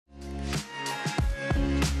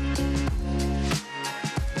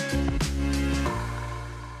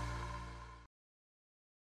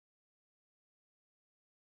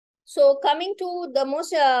So coming to the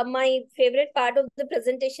most, my favorite part of the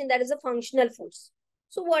presentation, that is the functional foods.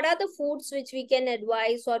 So what are the foods which we can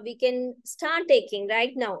advise or we can start taking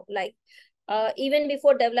right now? Like even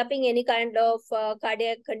before developing any kind of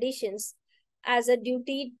cardiac conditions, as a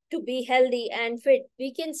duty to be healthy and fit,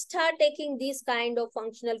 we can start taking these kind of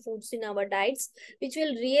functional foods in our diets, which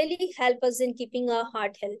will really help us in keeping our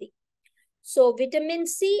heart healthy. So vitamin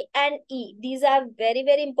C and E, these are very,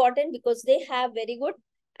 very important because they have very good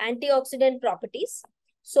antioxidant properties.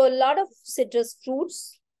 So a lot of citrus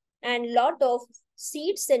fruits and lot of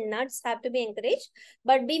seeds and nuts have to be encouraged.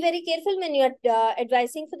 But be very careful when you are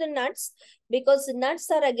advising for the nuts, because the nuts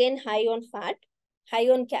are again high on fat, high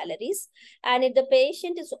on calories. And if the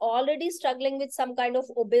patient is already struggling with some kind of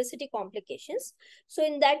obesity complications, so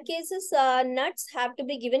in that cases, nuts have to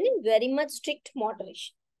be given in very much strict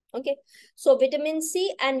moderation. Okay, so vitamin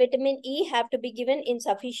C and vitamin E have to be given in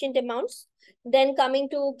sufficient amounts. Then coming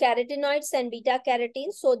to carotenoids and beta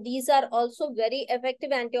carotene. So these are also very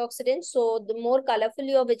effective antioxidants. So the more colorful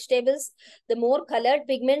your vegetables, the more colored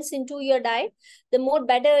pigments into your diet, the more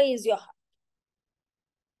better is your heart.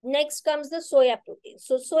 Next comes the soya protein.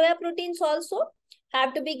 So soya proteins also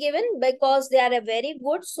have to be given because they are a very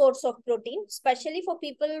good source of protein, especially for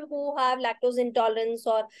people who have lactose intolerance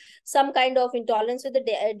or some kind of intolerance with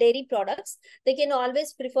the dairy products. They can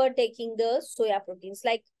always prefer taking the soya proteins.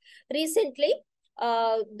 Like recently,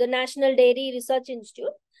 the National Dairy Research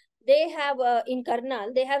Institute, they have in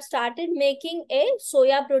Karnal, they have started making a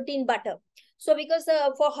soya protein butter. So because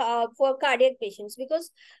for cardiac patients, because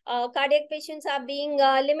cardiac patients are being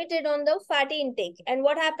limited on the fatty intake, and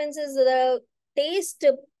what happens is the taste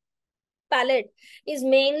palate is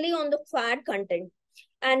mainly on the fat content,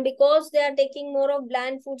 and because they are taking more of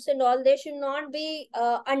bland foods and all, they should not be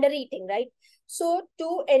under eating, right? So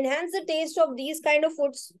to enhance the taste of these kind of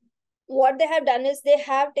foods, what they have done is they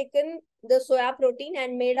have taken the soya protein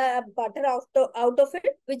and made a butter out of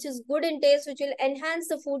it, which is good in taste, which will enhance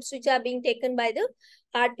the foods which are being taken by the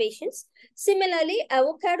heart patients. Similarly,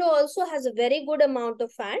 avocado also has a very good amount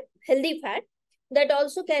of fat, healthy fat, that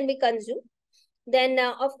also can be consumed. Then,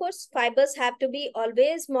 of course, fibers have to be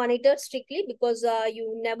always monitored strictly, because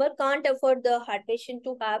you never can't afford the heart patient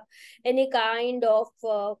to have any kind of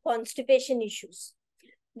constipation issues.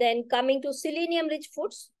 Then coming to selenium rich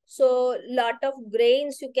foods. So lot of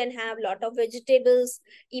grains you can have, lot of vegetables,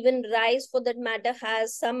 even rice for that matter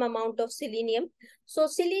has some amount of selenium. So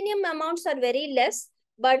selenium amounts are very less,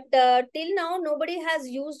 but till now nobody has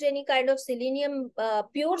used any kind of selenium,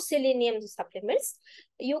 pure selenium supplements.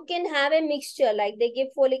 You can have a mixture, like they give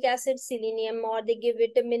folic acid selenium, or they give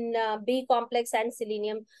vitamin B complex and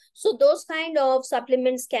selenium. So those kind of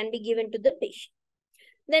supplements can be given to the patient.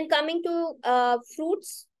 Then coming to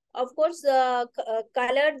fruits, of course,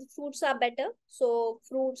 colored fruits are better. So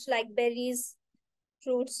fruits like berries,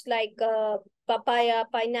 fruits like papaya,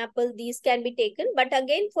 pineapple, these can be taken. But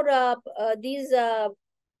again, for these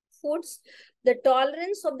foods, the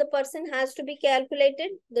tolerance of the person has to be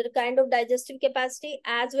calculated, the kind of digestive capacity,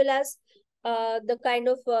 as well as the kind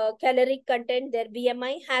of caloric content, their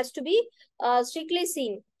BMI has to be strictly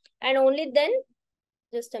seen. And only then,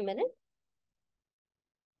 just a minute.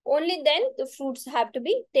 Only then the fruits have to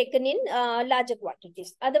be taken in larger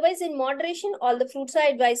quantities. Otherwise, in moderation, all the fruits are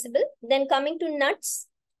advisable. Then coming to nuts.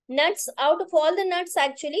 Nuts, out of all the nuts,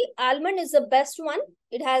 actually, almond is the best one.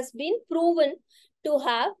 It has been proven to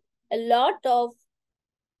have a lot of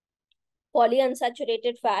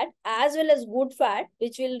polyunsaturated fat as well as good fat,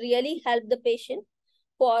 which will really help the patient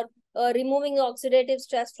for removing oxidative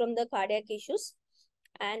stress from the cardiac issues.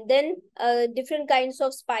 And then different kinds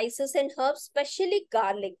of spices and herbs, especially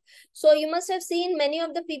garlic. So you must have seen many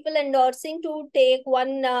of the people endorsing to take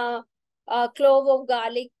one clove of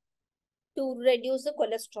garlic to reduce the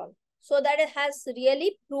cholesterol. So that it has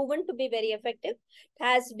really proven to be very effective. It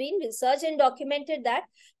has been researched and documented that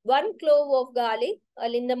one clove of garlic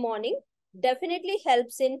early in the morning definitely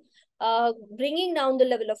helps in bringing down the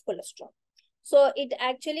level of cholesterol. So it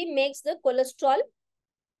actually makes the cholesterol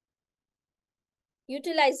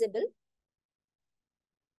utilizable.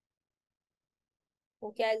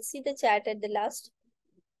 Okay, I'll see the chat at the last.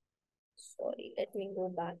 Sorry, let me go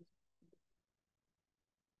back.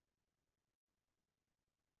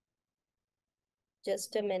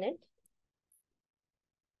 Just a minute.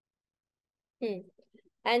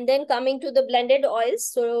 And then coming to the blended oils.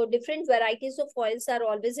 So different varieties of oils are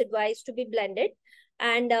always advised to be blended.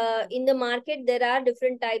 And in the market, there are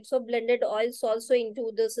different types of blended oils also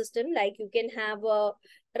into the system. Like you can have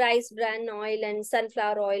rice bran oil and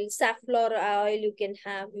sunflower oil, safflower oil you can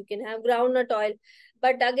have groundnut oil.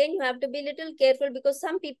 But again, you have to be little careful because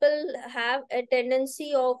some people have a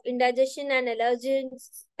tendency of indigestion and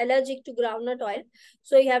allergic to groundnut oil.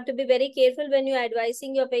 So you have to be very careful when you're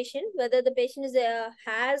advising your patient, whether the patient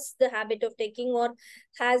has the habit of taking or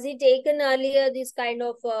has he taken earlier these kind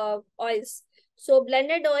of oils. So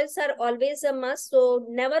blended oils are always a must. So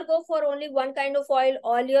never go for only one kind of oil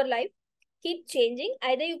all your life. Keep changing.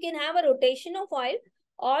 Either you can have a rotation of oil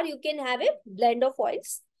or you can have a blend of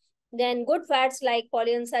oils. Then good fats like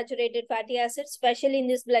polyunsaturated fatty acids, especially in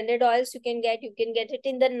these blended oils, you can get it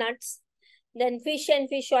in the nuts. Then fish and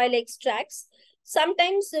fish oil extracts.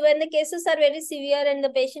 Sometimes when the cases are very severe and the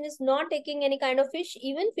patient is not taking any kind of fish,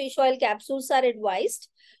 even fish oil capsules are advised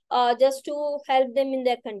just to help them in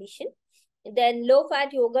their condition. Then low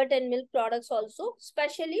fat yogurt and milk products also,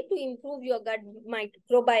 especially to improve your gut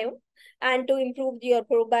microbiome and to improve your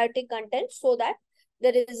probiotic content so that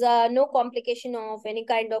there is no complication of any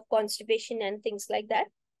kind of constipation and things like that.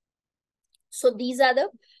 So these are the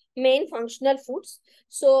main functional foods.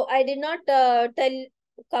 So I did not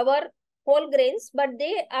cover whole grains, but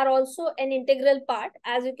they are also an integral part.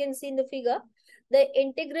 As you can see in the figure, the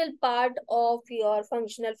integral part of your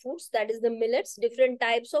functional foods, that is the millets, different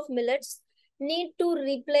types of millets need to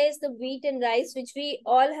replace the wheat and rice, which we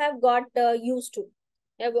all have got used to.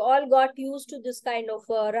 We all got used to this kind of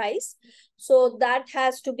rice. So that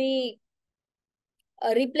has to be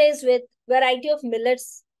replaced with variety of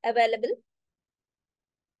millets available.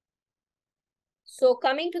 So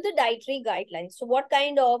coming to the dietary guidelines. So what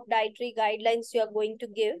kind of dietary guidelines you are going to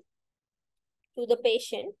give to the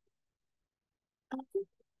patient?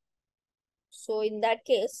 So in that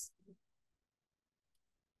case,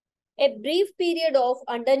 a brief period of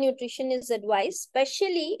undernutrition is advised,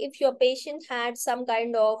 especially if your patient had some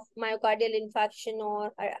kind of myocardial infarction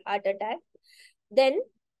or heart attack. Then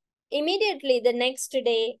immediately the next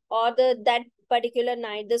day or that particular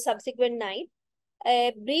night, the subsequent night,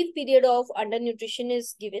 a brief period of undernutrition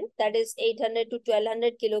is given. That is 800 to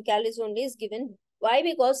 1200 kilocalories only is given. Why?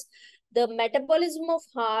 Because the metabolism of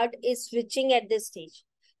heart is switching at this stage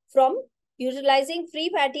from utilizing free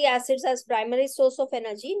fatty acids as primary source of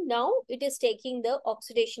energy. Now it is taking the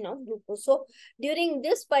oxidation of glucose. So during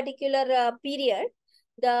this particular period,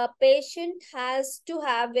 the patient has to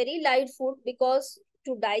have very light food because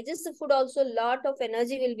to digest the food also a lot of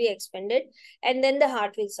energy will be expended and then the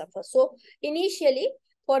heart will suffer. So initially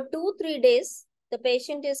for 2-3 days, the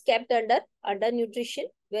patient is kept under nutrition.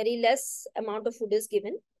 Very less amount of food is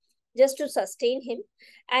given just to sustain him.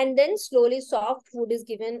 And then slowly soft food is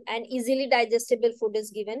given and easily digestible food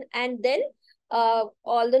is given. And then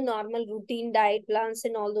all the normal routine diet plans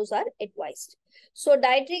and all those are advised. So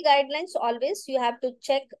dietary guidelines, always you have to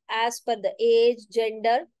check as per the age,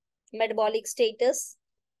 gender, metabolic status,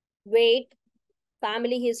 weight,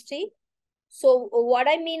 family history. So what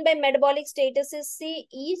I mean by metabolic status is, see,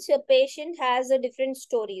 each patient has a different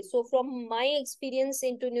story. So from my experience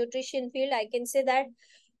into nutrition field, I can say that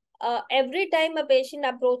every time a patient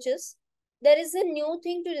approaches, there is a new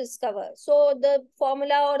thing to discover. So the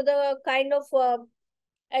formula or the kind of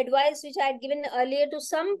advice which I had given earlier to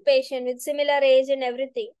some patient with similar age and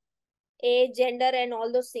everything, age, gender and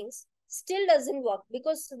all those things, still doesn't work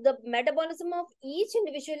because the metabolism of each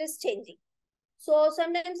individual is changing. So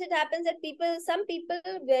sometimes it happens that some people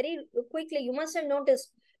very quickly, you must have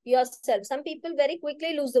noticed yourself, some people very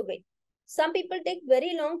quickly lose the weight. Some people take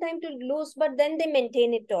very long time to lose, but then they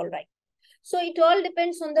maintain it all right. So it all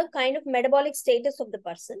depends on the kind of metabolic status of the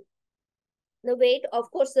person. The weight, of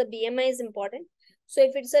course, the BMI is important. So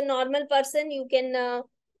if it's a normal person, you can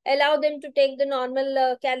allow them to take the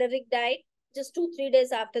normal caloric diet just 2-3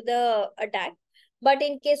 days after the attack. But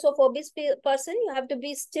in case of obese person, you have to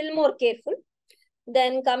be still more careful.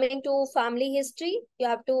 Then coming to family history, you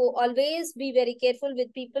have to always be very careful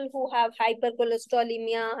with people who have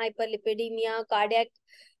hypercholesterolemia, hyperlipidemia, cardiac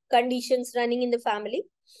conditions running in the family.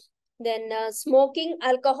 Then smoking,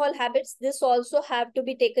 alcohol habits, this also have to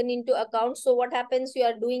be taken into account. So what happens, you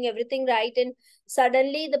are doing everything right and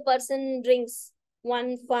suddenly the person drinks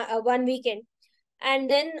one weekend and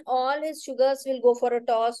then all his sugars will go for a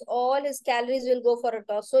toss, all his calories will go for a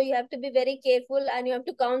toss. So you have to be very careful and you have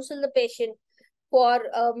to counsel the patient for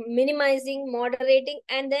minimizing, moderating,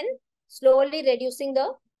 and then slowly reducing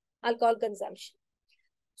the alcohol consumption.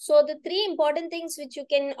 So the 3 important things which you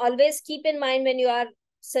can always keep in mind when you are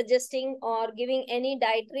suggesting or giving any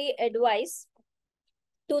dietary advice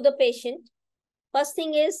to the patient. First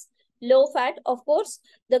thing is low fat. Of course,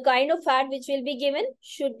 the kind of fat which will be given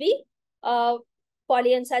should be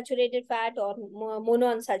polyunsaturated fat or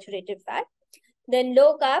monounsaturated fat. Then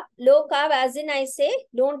low carb as in I say,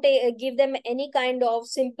 don't give them any kind of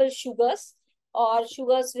simple sugars. or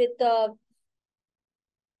sugars with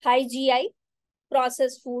high GI,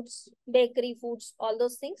 processed foods, bakery foods, all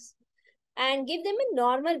those things, and give them a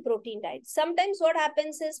normal protein diet. Sometimes what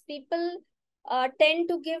happens is people tend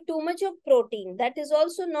to give too much of protein. That is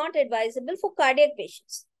also not advisable for cardiac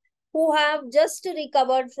patients who have just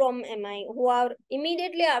recovered from MI, who are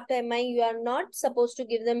immediately after MI. You are not supposed to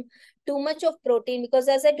give them too much of protein, because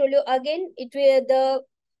as I told you again, it will the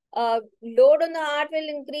load on the heart will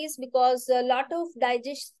increase because a lot of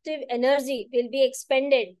digestive energy will be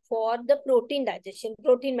expended for the protein digestion,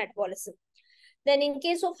 protein metabolism. Then in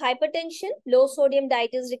case of hypertension, low sodium diet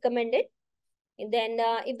is recommended. And then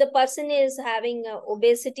if the person is having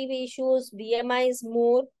obesity issues, BMI is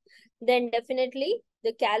more, then definitely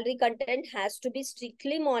the calorie content has to be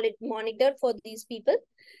strictly monitored for these people.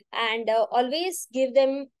 And always give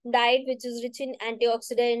them diet which is rich in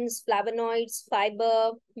antioxidants, flavonoids,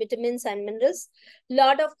 fiber, vitamins and minerals.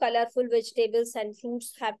 Lot of colorful vegetables and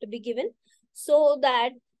fruits have to be given so that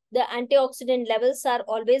the antioxidant levels are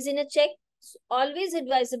always in a check. It's always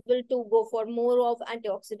advisable to go for more of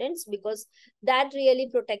antioxidants because that really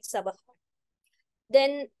protects our heart.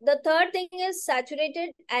 Then the third thing is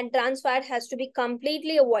saturated and trans fat has to be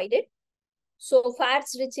completely avoided. So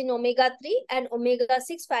fats rich in omega-3 and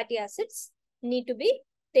omega-6 fatty acids need to be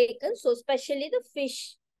taken. So especially the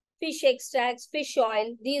fish extracts, fish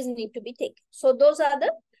oil, these need to be taken. So those are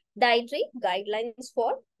the dietary guidelines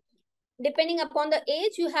for. Depending upon the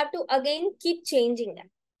age, you have to again keep changing that.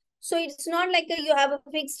 So it's not like you have a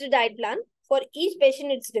fixed diet plan. For each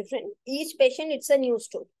patient, it's different. Each patient, it's a new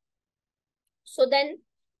story. So then,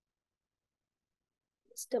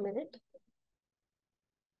 just a minute.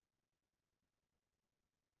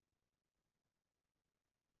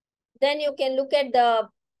 Then you can look at the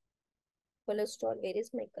cholesterol. Where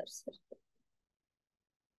is my cursor?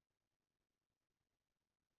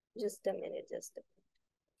 Just a minute, just a minute.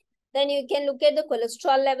 Then you can look at the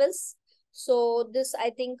cholesterol levels. So this,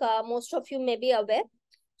 I think most of you may be aware.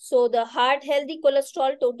 So the heart healthy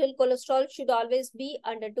cholesterol, total cholesterol should always be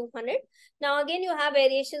under 200. Now again, you have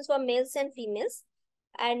variations for males and females.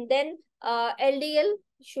 And then LDL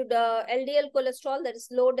cholesterol, that is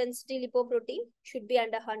low density lipoprotein, should be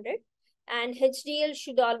under 100. And HDL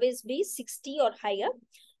should always be 60 or higher.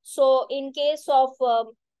 So in case of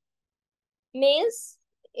males,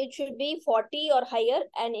 it should be 40 or higher.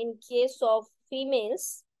 And in case of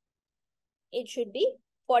females, it should be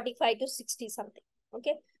 45 to 60 something.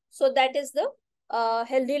 Okay. So that is the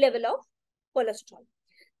healthy level of cholesterol.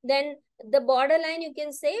 Then the borderline, you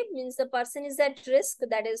can say, means the person is at risk,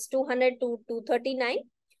 that is 200 to 239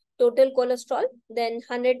 total cholesterol. Then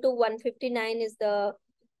 100 to 159 is the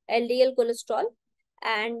LDL cholesterol.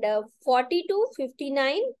 And 40 to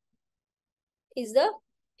 59 is the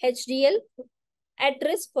HDL at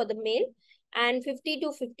risk for the male. And 50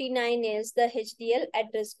 to 59 is the HDL at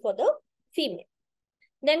risk for the female.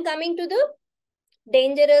 Then coming to the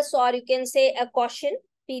dangerous, or you can say a caution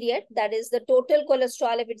period, that is the total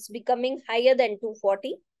cholesterol if it's becoming higher than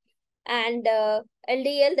 240. And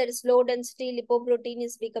LDL, that is low density lipoprotein,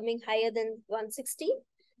 is becoming higher than 160.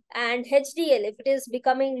 And HDL, if it is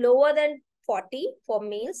becoming lower than 40 for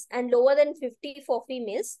males and lower than 50 for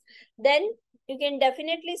females, then you can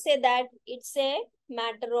definitely say that it's a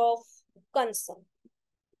matter of concern.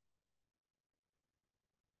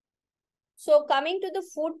 So coming to the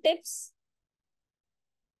food tips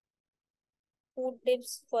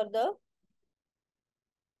for the,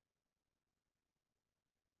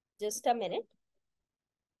 just a minute.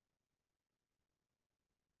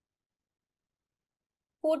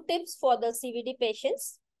 Food tips for the CVD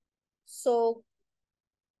patients. So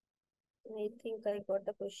I think I got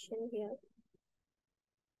the question here.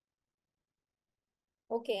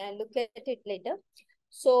 Okay, I'll look at it later.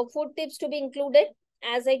 So food tips to be included,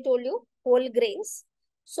 as I told you, whole grains.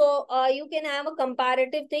 So you can have a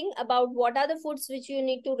comparative thing about what are the foods which you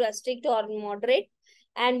need to restrict or moderate,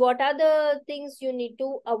 and what are the things you need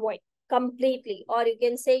to avoid completely, or you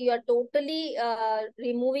can say you are totally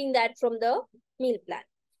removing that from the meal plan.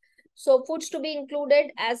 So foods to be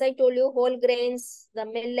included, as I told you, whole grains, the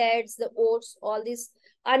millets, the oats, all these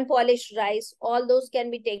unpolished rice, all those can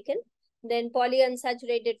be taken. Then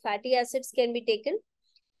polyunsaturated fatty acids can be taken.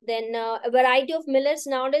 Then a variety of millets.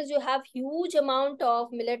 Nowadays, you have huge amount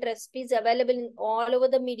of millet recipes available in all over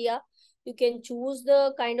the media. You can choose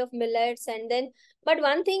the kind of millets, and then, but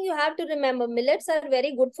one thing you have to remember, millets are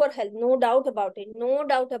very good for health. No doubt about it. No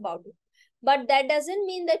doubt about it. But that doesn't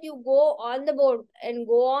mean that you go on the board and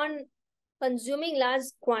go on consuming large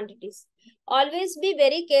quantities. Always be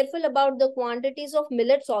very careful about the quantities of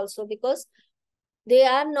millets also, because They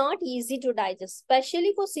are not easy to digest,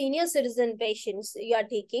 especially for senior citizen patients you are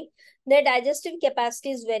taking. Their digestive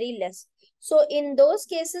capacity is very less. So in those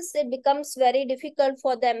cases, it becomes very difficult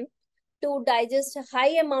for them to digest a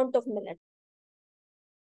high amount of millet.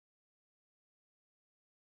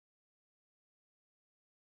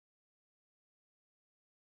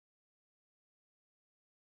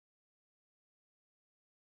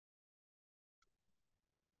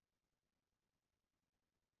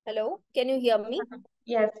 Hello, can you hear me?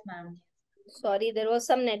 Yes, ma'am. Sorry, there was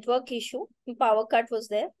some network issue. Power cut was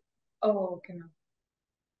there. Oh, okay, ma'am.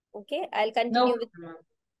 Okay, I'll No continue with problem, ma'am.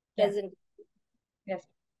 Yeah. present. Yes.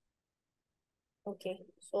 Okay,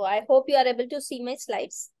 so I hope you are able to see my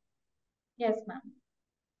slides. Yes, ma'am.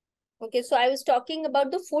 Okay, so I was talking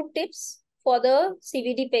about the food tips for the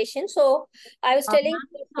CVD patient. So I was telling Ma'am,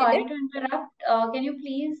 millet. sorry to interrupt. Can you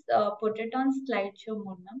please put it on slideshow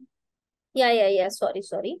mode, ma'am? Yeah.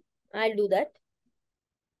 Sorry. I'll do that.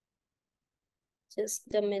 Just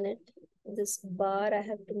a minute. This bar I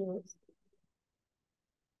have to move.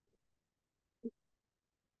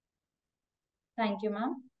 Thank you,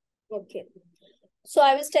 ma'am. Okay. So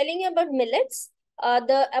I was telling you about millets.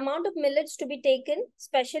 The amount of millets to be taken,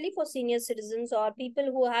 especially for senior citizens or people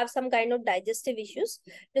who have some kind of digestive issues,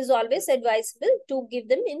 it is always advisable to give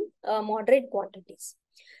them in moderate quantities.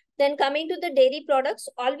 Then coming to the dairy products,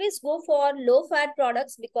 always go for low fat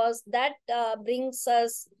products because that brings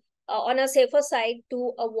us on a safer side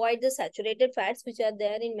to avoid the saturated fats which are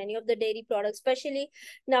there in many of the dairy products. Especially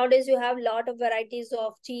nowadays, you have a lot of varieties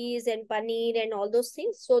of cheese and paneer and all those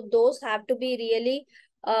things. So those have to be really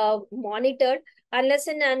monitored unless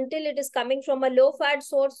and until it is coming from a low fat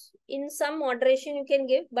source. In some moderation you can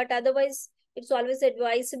give, but otherwise it's always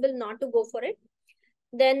advisable not to go for it.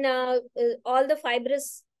 Then all the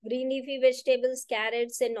fibrous green leafy vegetables,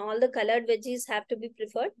 carrots, and all the colored veggies have to be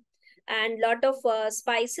preferred. And lot of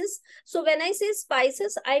spices. So when I say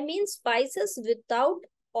spices, I mean spices without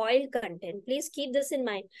oil content. Please keep this in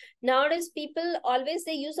mind. Nowadays, people always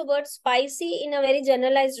they use the word spicy in a very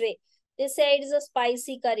generalized way. They say it is a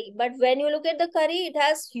spicy curry, but when you look at the curry, it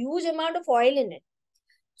has huge amount of oil in it.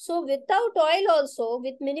 So without oil also,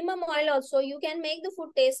 with minimum oil also, you can make the food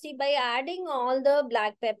tasty by adding all the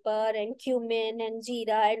black pepper and cumin and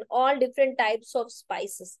jeera and all different types of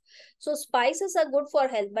spices. So spices are good for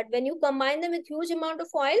health, but when you combine them with huge amount of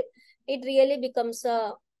oil, it really becomes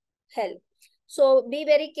a hell. So be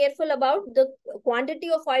very careful about the quantity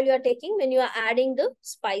of oil you are taking when you are adding the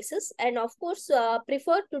spices, and of course,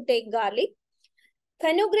 prefer to take garlic.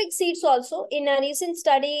 Fenugreek seeds also, in a recent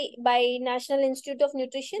study by National Institute of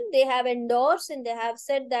Nutrition, they have endorsed and they have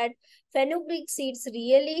said that fenugreek seeds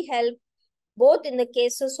really help both in the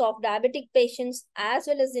cases of diabetic patients as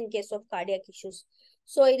well as in case of cardiac issues.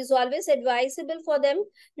 So it is always advisable for them,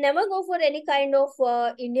 never go for any kind of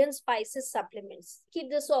Indian spices supplements. Keep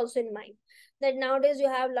this also in mind that nowadays you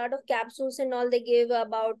have a lot of capsules and all they give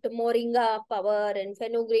about moringa power and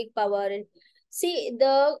fenugreek power. And see,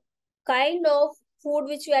 the kind of food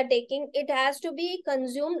which we are taking, it has to be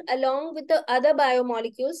consumed along with the other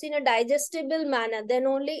biomolecules in a digestible manner. Then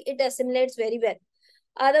only it assimilates very well.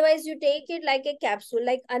 Otherwise, you take it like a capsule,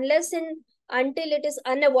 like unless and until it is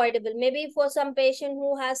unavoidable. Maybe for some patient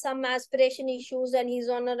who has some aspiration issues and he's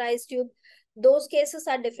on a rice tube, those cases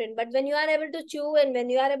are different. But when you are able to chew and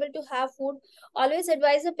when you are able to have food, always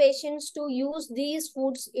advise the patients to use these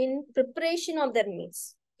foods in preparation of their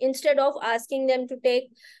meals instead of asking them to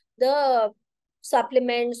take the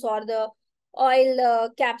supplements or the oil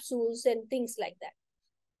capsules and things like that.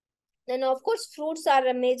 Then, of course, fruits are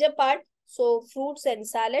a major part. So, fruits and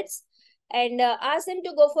salads. And ask them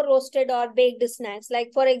to go for roasted or baked snacks. Like,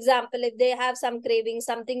 for example, if they have some craving,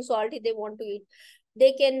 something salty they want to eat,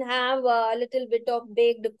 they can have a little bit of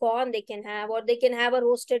baked corn, they can have, or they can have a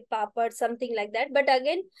roasted papad, something like that. But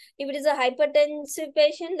again, if it is a hypertensive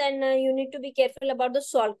patient, then you need to be careful about the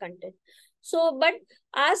salt content. So, but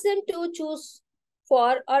ask them to choose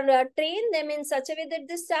for or train them in such a way that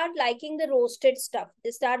they start liking the roasted stuff.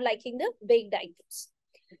 They start liking the baked items.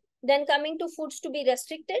 Then coming to foods to be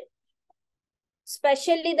restricted,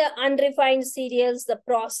 especially the unrefined cereals, the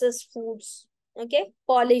processed foods, okay,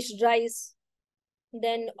 polished rice.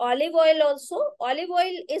 Then olive oil also. Olive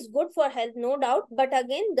oil is good for health, no doubt, but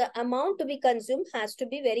again, the amount to be consumed has to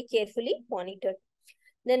be very carefully monitored.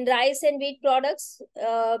 Then rice and wheat products,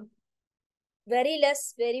 very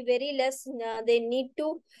less, very less. They need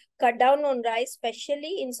to cut down on rice,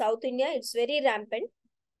 especially in South India. It's very rampant.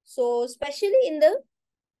 So, especially in the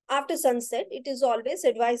after sunset, it is always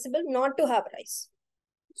advisable not to have rice.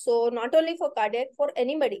 So, not only for cardiac, for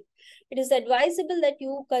anybody, it is advisable that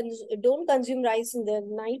you don't consume rice in the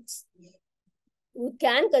nights. You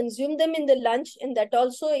can consume them in the lunch, and that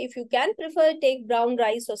also, if you can prefer, take brown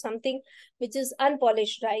rice or something which is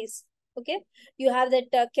unpolished rice. Okay, you have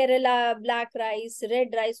that Kerala black rice, red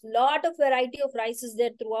rice, lot of variety of rice is there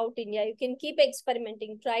throughout India. You can keep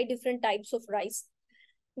experimenting, try different types of rice.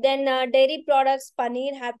 Then dairy products,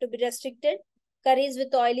 paneer have to be restricted. Curries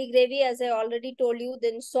with oily gravy, as I already told you.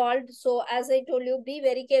 Then salt. So as I told you, be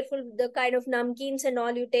very careful with the kind of namkeens and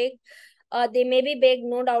all you take. They may be baked,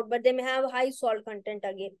 no doubt, but they may have high salt content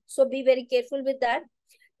again. So be very careful with that.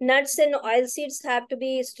 Nuts and oil seeds have to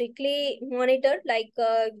be strictly monitored. Like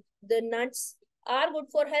the nuts are good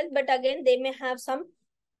for health, but again, they may have some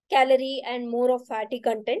calorie and more of fatty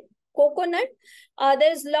content. Coconut,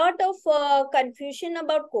 there's a lot of confusion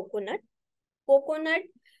about coconut. Coconut,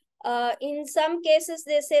 in some cases,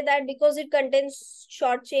 they say that because it contains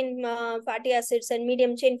short chain fatty acids and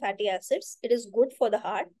medium chain fatty acids, it is good for the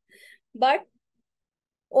heart, but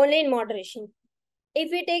only in moderation. If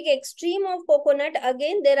we take extreme of coconut,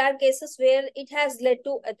 again, there are cases where it has led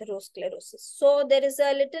to atherosclerosis. So there is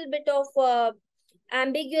a little bit of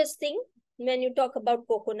ambiguous thing when you talk about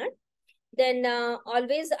coconut. Then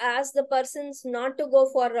always ask the persons not to go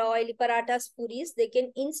for oily parathas, puris. They can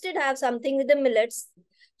instead have something with the millets.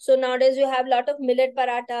 So nowadays you have a lot of millet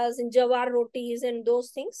parathas and jawar rotis and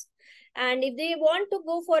those things. And if they want to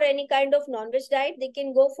go for any kind of non-veg diet, they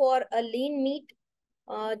can go for a lean meat,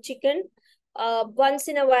 chicken, once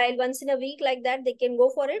in a while, once in a week, like that, they can go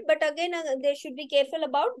for it. But again, they should be careful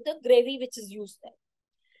about the gravy which is used there.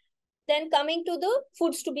 Then coming to the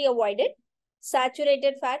foods to be avoided,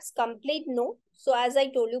 saturated fats, complete no. So as I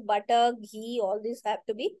told you, butter, ghee, all these have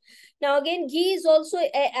to be. Now again, ghee is also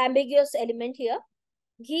an ambiguous element here.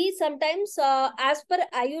 Ghee sometimes, as per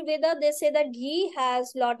Ayurveda, they say that ghee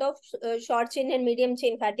has lot of short chain and medium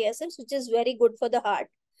chain fatty acids, which is very good for the heart.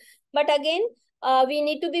 But again, we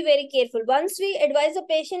need to be very careful. Once we advise a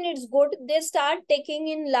patient it's good, they start taking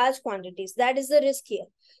in large quantities. That is the risk here.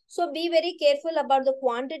 So be very careful about the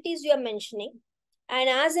quantities you are mentioning and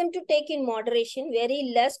ask them to take in moderation,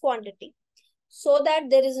 very less quantity, so that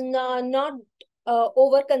there is not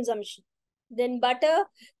overconsumption. Then butter,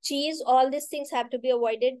 cheese, all these things have to be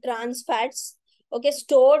avoided. Trans fats, okay,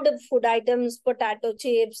 stored food items, potato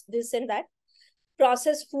chips, this and that.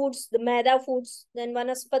 Processed foods, the maida foods, then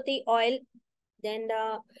vanaspati oil, then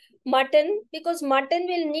mutton, because mutton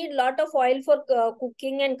will need lot of oil for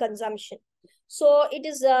cooking and consumption. So it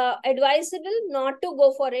is advisable not to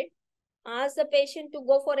go for it. Ask the patient to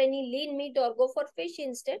go for any lean meat or go for fish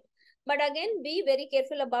instead. But again, be very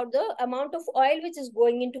careful about the amount of oil which is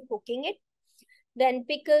going into cooking it. Then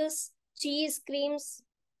pickles, cheese, creams,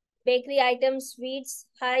 bakery items, sweets,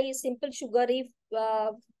 high simple sugary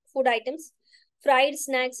food items, fried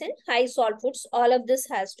snacks, and high salt foods. All of this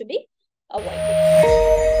has to be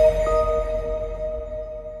avoided.